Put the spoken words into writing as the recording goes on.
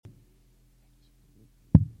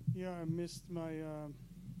Yeah, I missed my.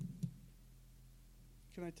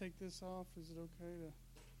 Can I take this off? Is it okay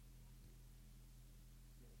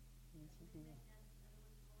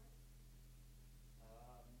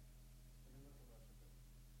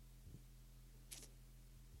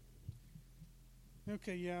to?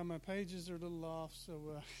 Okay, yeah, my pages are a little off, so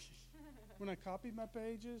when I copied my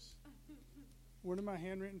pages, one of my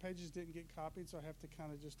handwritten pages didn't get copied, so I have to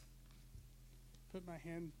kind of just put my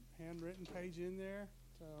handwritten page in there.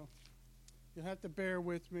 So you'll have to bear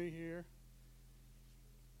with me here.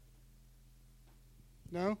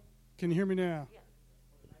 No? Can you hear me now? Yeah.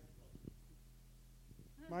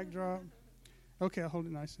 Mic drop. Okay, I'll hold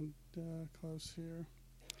it nice and close here.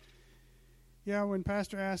 Yeah, when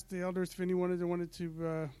Pastor asked the elders if anyone wanted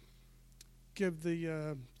to give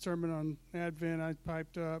the sermon on Advent, I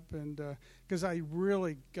piped up, and because I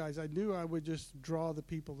knew I would just draw the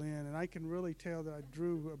people in, and I can really tell that I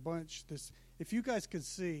drew a bunch. If you guys could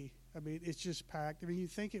see, I mean, it's just packed. I mean,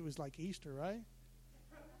 you'd think it was like Easter, right?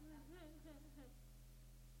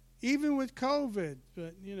 Even with COVID,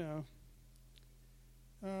 but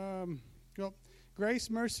well,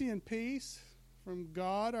 grace, mercy, and peace from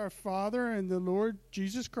God our Father and the Lord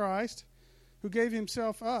Jesus Christ, who gave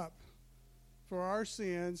himself up for our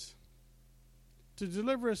sins to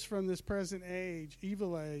deliver us from this present age,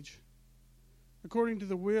 evil age, according to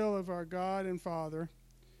the will of our God and Father,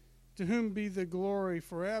 to whom be the glory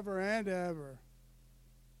forever and ever.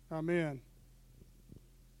 Amen.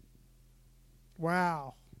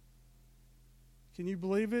 Wow. Can you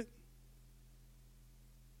believe it?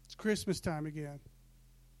 It's Christmas time again.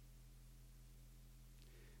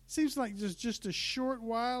 Seems like just a short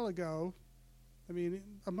while ago,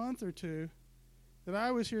 a month or two, that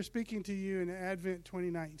I was here speaking to you in Advent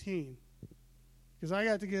 2019. Because I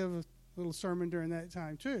got to give a little sermon during that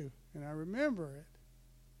time too, and I remember it.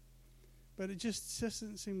 But it just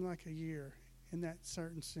doesn't seem like a year in that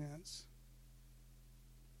certain sense.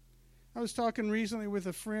 I was talking recently with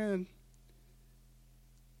a friend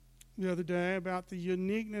the other day about the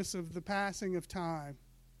uniqueness of the passing of time.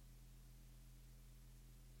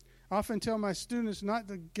 I often tell my students not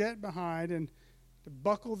to get behind and to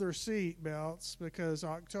buckle their seat belts, because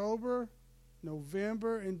October,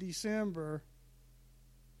 November, and December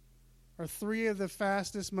are 3 of the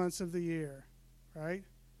fastest months of the year, right?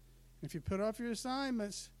 If you put off your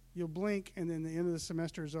assignments, you'll blink and then the end of the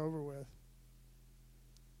semester is over with.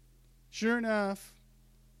 Sure enough,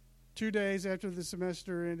 2 days after the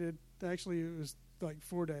semester ended, actually it was like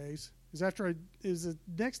 4 days, it was the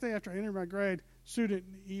next day after I entered my grade, student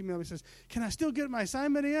emailed me, says, "Can I still get my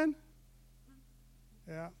assignment in?"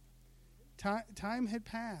 Yeah. Time had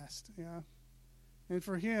passed, yeah. And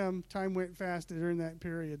for him, time went fast during that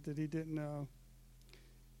period that he didn't know.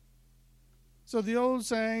 So the old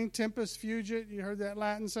saying, tempus fugit, you heard that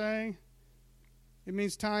Latin saying? It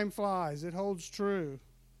means time flies. It holds true.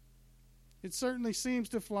 It certainly seems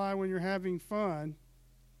to fly when you're having fun.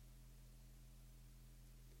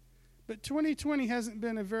 But 2020 hasn't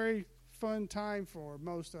been a very fun time for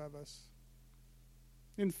most of us.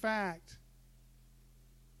 In fact,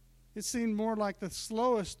 it seemed more like the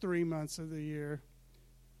slowest 3 months of the year,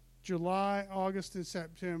 July, August, and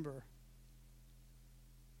September.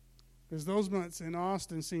 Because those months in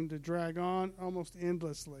Austin seemed to drag on almost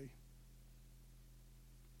endlessly.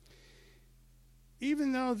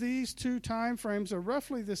 Even though these two time frames are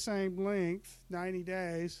roughly the same length, 90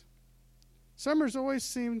 days, summers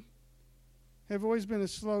have always been a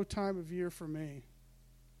slow time of year for me.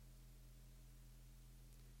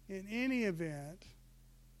 In any event,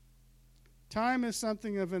 time is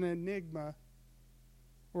something of an enigma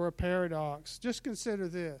or a paradox. Just consider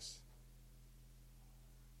this.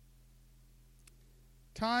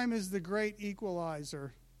 Time is the great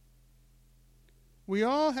equalizer. We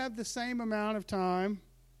all have the same amount of time,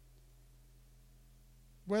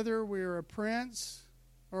 whether we're a prince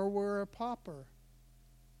or we're a pauper.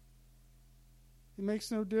 It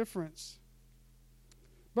makes no difference.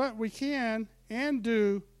 But we can and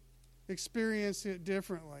do experience it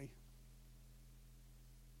differently.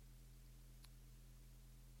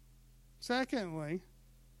 Secondly,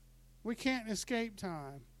 we can't escape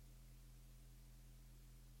time.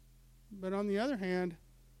 But on the other hand,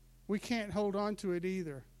 we can't hold on to it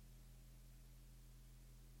either.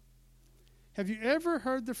 Have you ever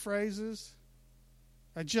heard the phrases,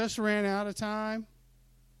 "I just ran out of time"?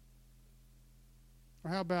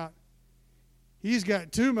 Or how about, "He's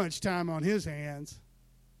got too much time on his hands"?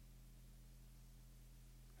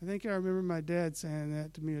 I think I remember my dad saying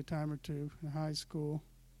that to me a time or two in high school.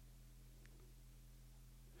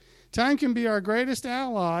 Time can be our greatest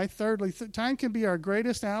ally. Thirdly, time can be our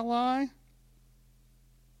greatest ally,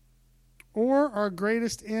 or our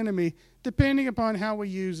greatest enemy, depending upon how we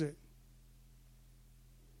use it.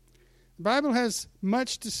 The Bible has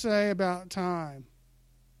much to say about time.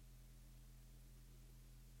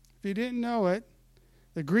 If you didn't know it,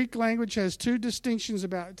 the Greek language has two distinctions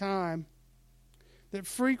about time that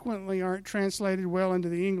frequently aren't translated well into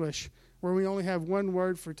the English, where we only have one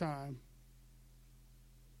word for time.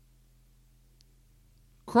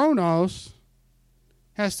 Chronos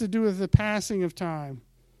has to do with the passing of time,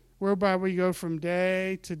 whereby we go from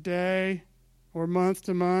day to day or month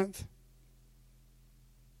to month.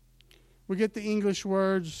 We get the English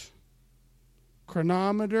words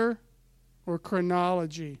chronometer or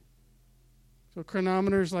chronology. So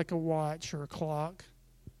chronometer is like a watch or a clock.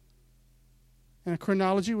 And a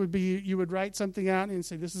chronology would be you would write something out and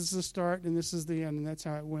say this is the start and this is the end, and that's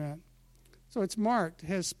how it went. So it's marked. It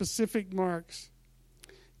has specific marks.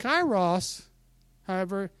 Kairos,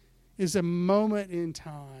 however, is a moment in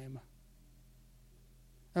time.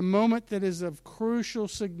 A moment that is of crucial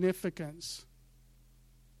significance.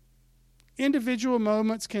 Individual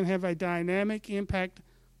moments can have a dynamic impact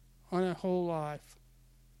on a whole life.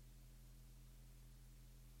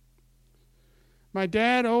 My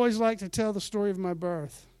dad always liked to tell the story of my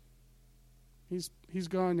birth. He's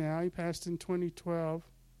gone now. He passed in 2012,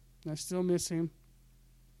 and I still miss him.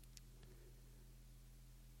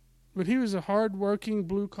 But he was a hard-working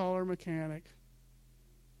blue-collar mechanic.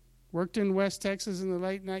 Worked in West Texas in the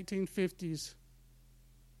late 1950s.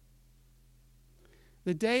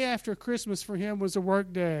 The day after Christmas for him was a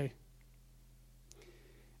work day.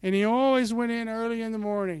 And he always went in early in the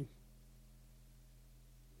morning.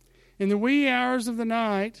 In the wee hours of the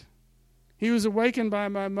night, he was awakened by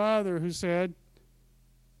my mother, who said,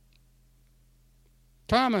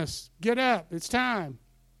 "Thomas, get up, it's time."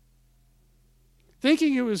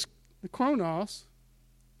 Thinking it was the Chronos,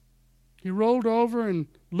 he rolled over and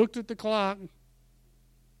looked at the clock,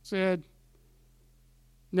 said,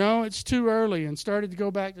 "No, it's too early," and started to go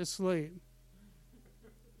back to sleep.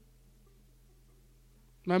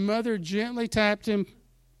 My mother gently tapped him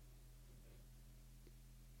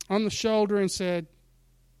on the shoulder and said,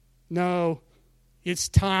 "No, it's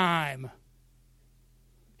time."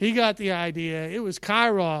 He got the idea. It was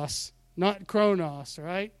Kairos, not Chronos,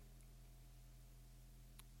 right?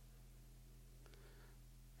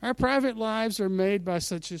 Our private lives are made by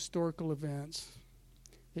such historical events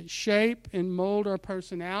that shape and mold our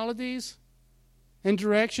personalities and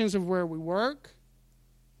directions of where we work,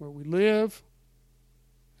 where we live,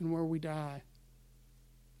 and where we die.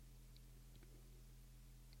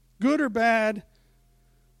 Good or bad,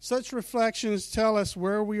 such reflections tell us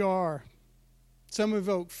where we are. Some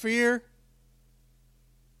evoke fear,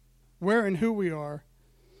 where and who we are.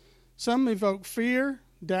 Some evoke fear,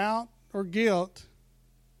 doubt, or guilt.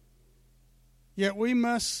 Yet we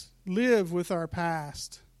must live with our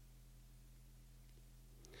past.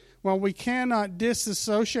 While we cannot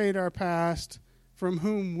disassociate our past from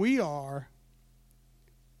whom we are,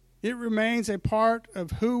 it remains a part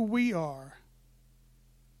of who we are.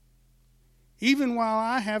 Even while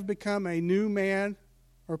I have become a new man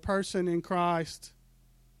or person in Christ,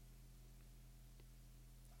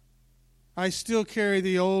 I still carry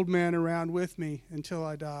the old man around with me until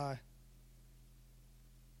I die.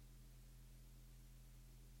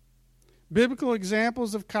 Biblical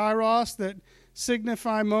examples of Kairos that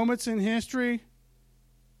signify moments in history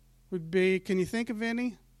would be, can you think of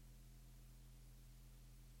any?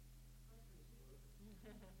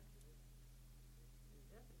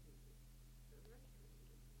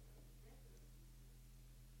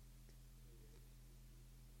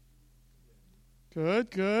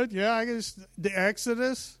 Good. Yeah, I guess the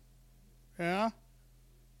Exodus. Yeah.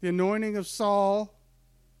 The anointing of Saul.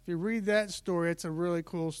 If you read that story, it's a really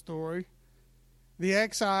cool story. The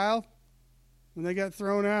exile, when they got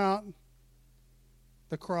thrown out.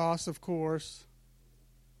 The cross, of course.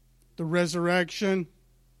 The resurrection.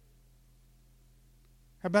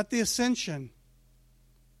 How about the ascension?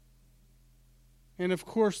 And, of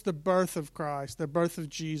course, the birth of Christ, the birth of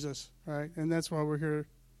Jesus, right? And that's why we're here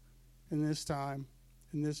in this time,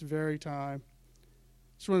 in this very time.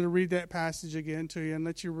 Just wanted to read that passage again to you and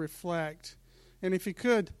let you reflect. And if you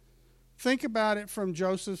could, think about it from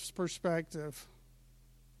Joseph's perspective.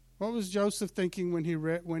 What was Joseph thinking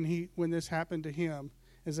when this happened to him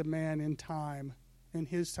as a man in time, in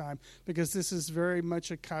his time? Because this is very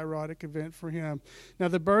much a kairotic event for him. Now,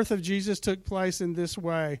 the birth of Jesus took place in this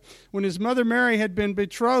way. When his mother Mary had been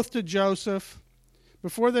betrothed to Joseph,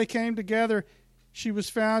 before they came together, she was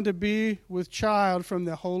found to be with child from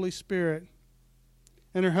the Holy Spirit.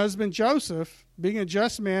 And her husband Joseph, being a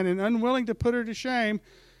just man and unwilling to put her to shame,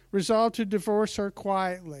 resolved to divorce her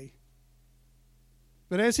quietly.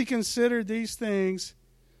 But as he considered these things,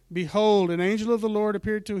 behold, an angel of the Lord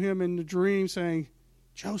appeared to him in a dream, saying,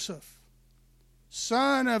 Joseph,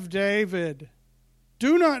 son of David,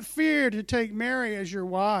 do not fear to take Mary as your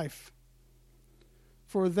wife,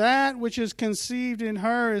 for that which is conceived in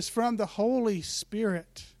her is from the Holy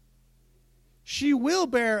Spirit. She will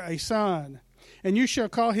bear a son, and you shall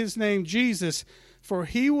call his name Jesus, for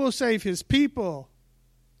he will save his people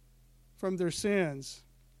from their sins.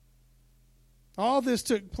 All this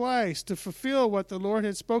took place to fulfill what the Lord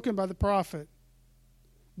had spoken by the prophet.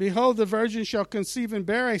 Behold, the virgin shall conceive and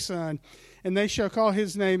bear a son, and they shall call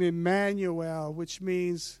his name Emmanuel, which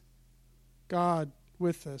means God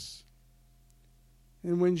with us.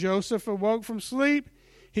 And when Joseph awoke from sleep,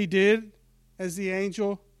 he did as the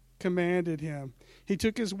angel commanded him. He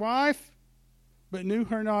took his wife, but knew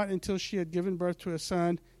her not until she had given birth to a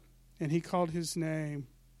son, and he called his name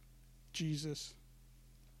Jesus.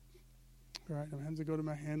 All right, I'm going to have to go to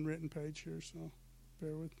my handwritten page here, so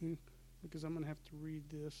bear with me, because I'm going to have to read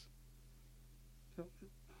this.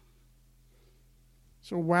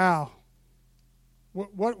 So, wow.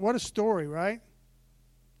 What a story, right?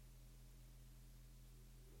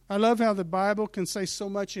 I love how the Bible can say so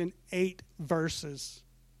much in 8 verses.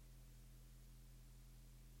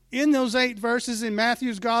 In those 8 verses in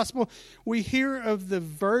Matthew's gospel, we hear of the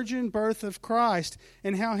virgin birth of Christ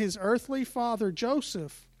and how his earthly father,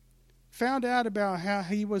 Joseph, found out about how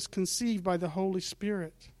he was conceived by the Holy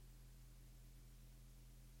Spirit.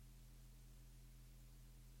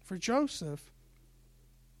 For Joseph,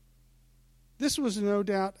 this was no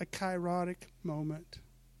doubt a kairotic moment.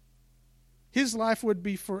 His life would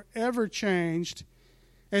be forever changed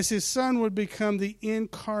as his son would become the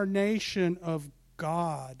incarnation of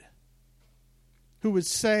God, who would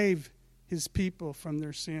save his people from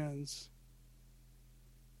their sins.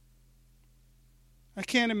 I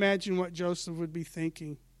can't imagine what Joseph would be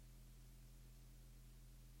thinking.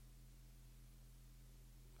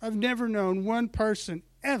 I've never known one person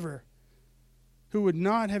ever who would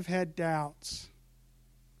not have had doubts.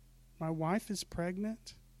 My wife is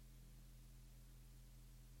pregnant?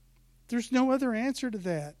 There's no other answer to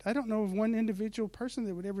that. I don't know of one individual person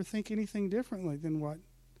that would ever think anything differently than what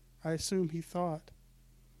I assume he thought.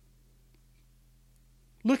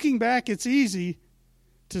 Looking back, it's easy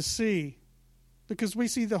to see, because we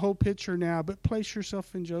see the whole picture now, but place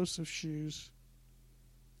yourself in Joseph's shoes.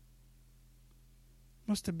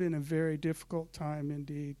 Must have been a very difficult time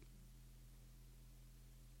indeed.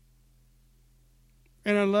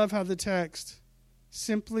 And I love how the text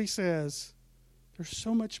simply says, there's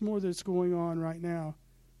so much more that's going on right now.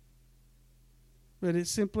 But it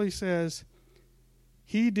simply says,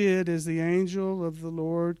 he did as the angel of the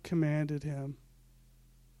Lord commanded him.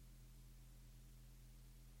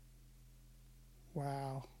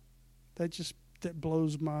 Wow. That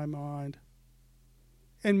blows my mind.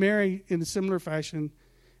 And Mary, in a similar fashion,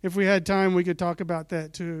 if we had time, we could talk about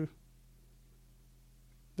that too.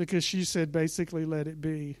 Because she said basically, let it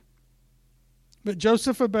be. But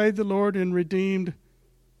Joseph obeyed the Lord and redeemed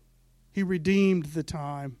the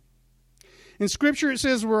time. In Scripture it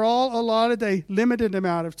says we're all allotted a limited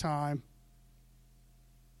amount of time.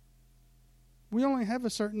 We only have a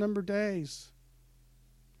certain number of days.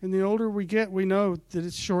 And the older we get, we know that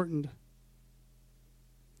it's shortened.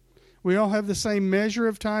 We all have the same measure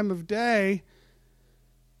of time of day,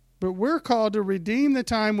 but we're called to redeem the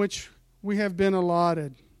time which we have been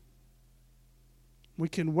allotted. We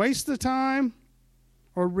can waste the time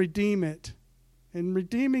or redeem it. And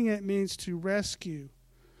redeeming it means to rescue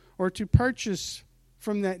or to purchase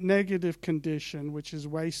from that negative condition, which is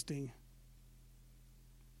wasting.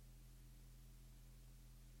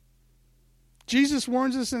 Jesus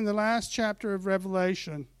warns us in the last chapter of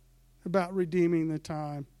Revelation about redeeming the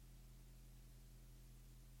time.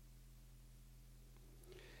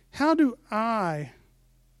 How do I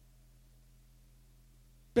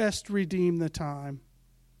best redeem the time?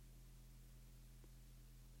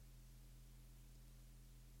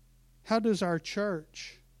 How does our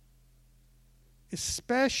church,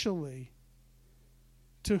 especially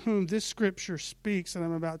to whom this scripture speaks that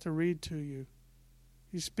I'm about to read to you,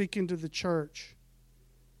 he's speaking to the church.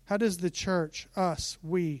 How does the church, us,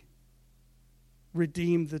 we,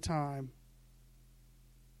 redeem the time?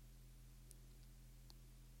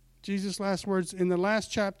 Jesus' last words in the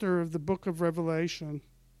last chapter of the book of Revelation.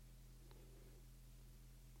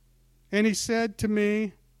 And he said to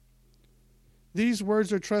me, these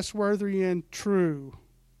words are trustworthy and true.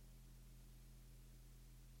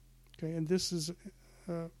 Okay, and this is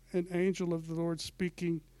an angel of the Lord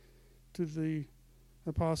speaking to the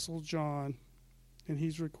Apostle John, and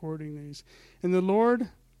he's recording these. And the Lord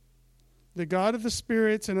the God of the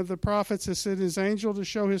spirits and of the prophets has sent his angel to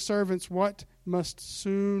show his servants what must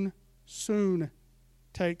soon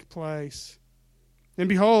take place. And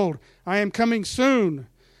behold, I am coming soon.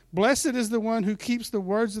 Blessed is the one who keeps the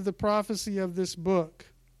words of the prophecy of this book.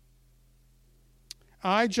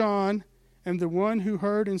 I, John, am the one who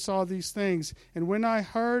heard and saw these things. And when I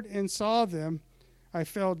heard and saw them, I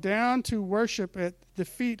fell down to worship at the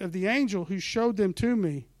feet of the angel who showed them to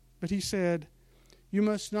me. But he said, you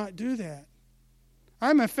must not do that.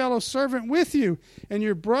 I'm a fellow servant with you and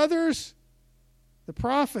your brothers, the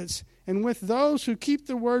prophets, and with those who keep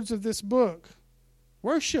the words of this book.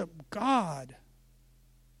 Worship God.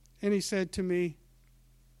 And he said to me,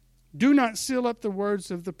 do not seal up the words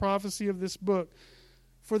of the prophecy of this book,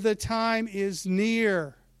 for the time is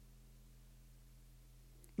near.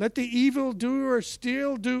 Let the evildoer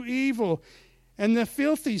still do evil, and the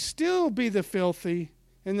filthy still be the filthy,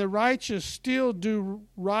 and the righteous still do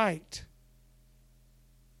right,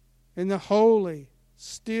 and the holy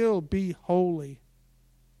still be holy.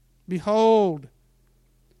 Behold,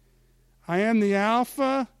 I am the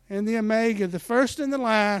Alpha and the Omega, the first and the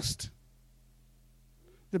last,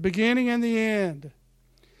 the beginning and the end.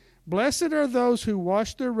 Blessed are those who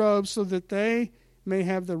wash their robes so that they may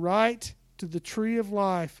have the right to the tree of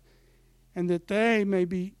life, and that they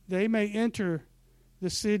may enter the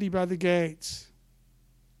city by the gates.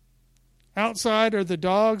 Outside are the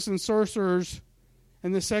dogs and sorcerers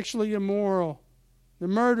and the sexually immoral, the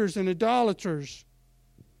murderers and idolaters,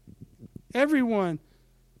 everyone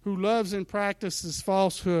who loves and practices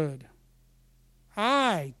falsehood.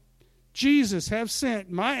 I, Jesus, have sent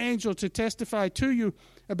my angel to testify to you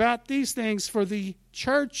about these things for the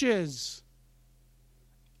churches.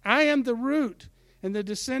 I am the root and the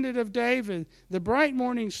descendant of David, the bright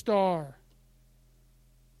morning star.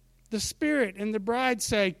 The Spirit and the bride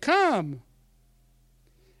say, come.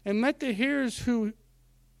 And let the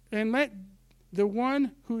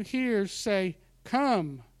one who hears say,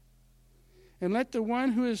 come. And let the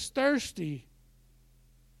one who is thirsty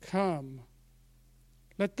come.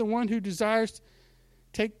 Let the one who desires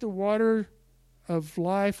take the water of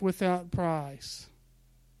life without price.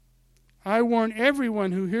 I warn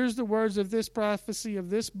everyone who hears the words of this prophecy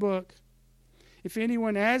of this book. If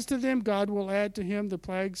anyone adds to them, God will add to him the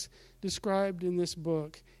plagues described in this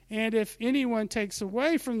book. And if anyone takes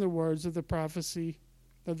away from the words of the prophecy,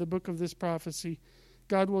 of the book of this prophecy,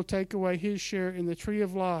 God will take away his share in the tree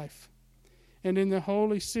of life and in the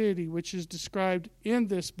holy city, which is described in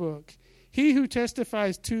this book. He who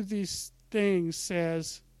testifies to these things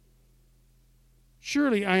says,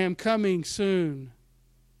 surely I am coming soon.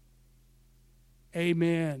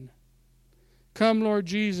 Amen. Come, Lord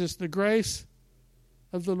Jesus. The grace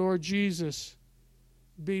of the Lord Jesus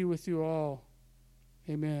be with you all.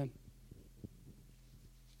 Amen.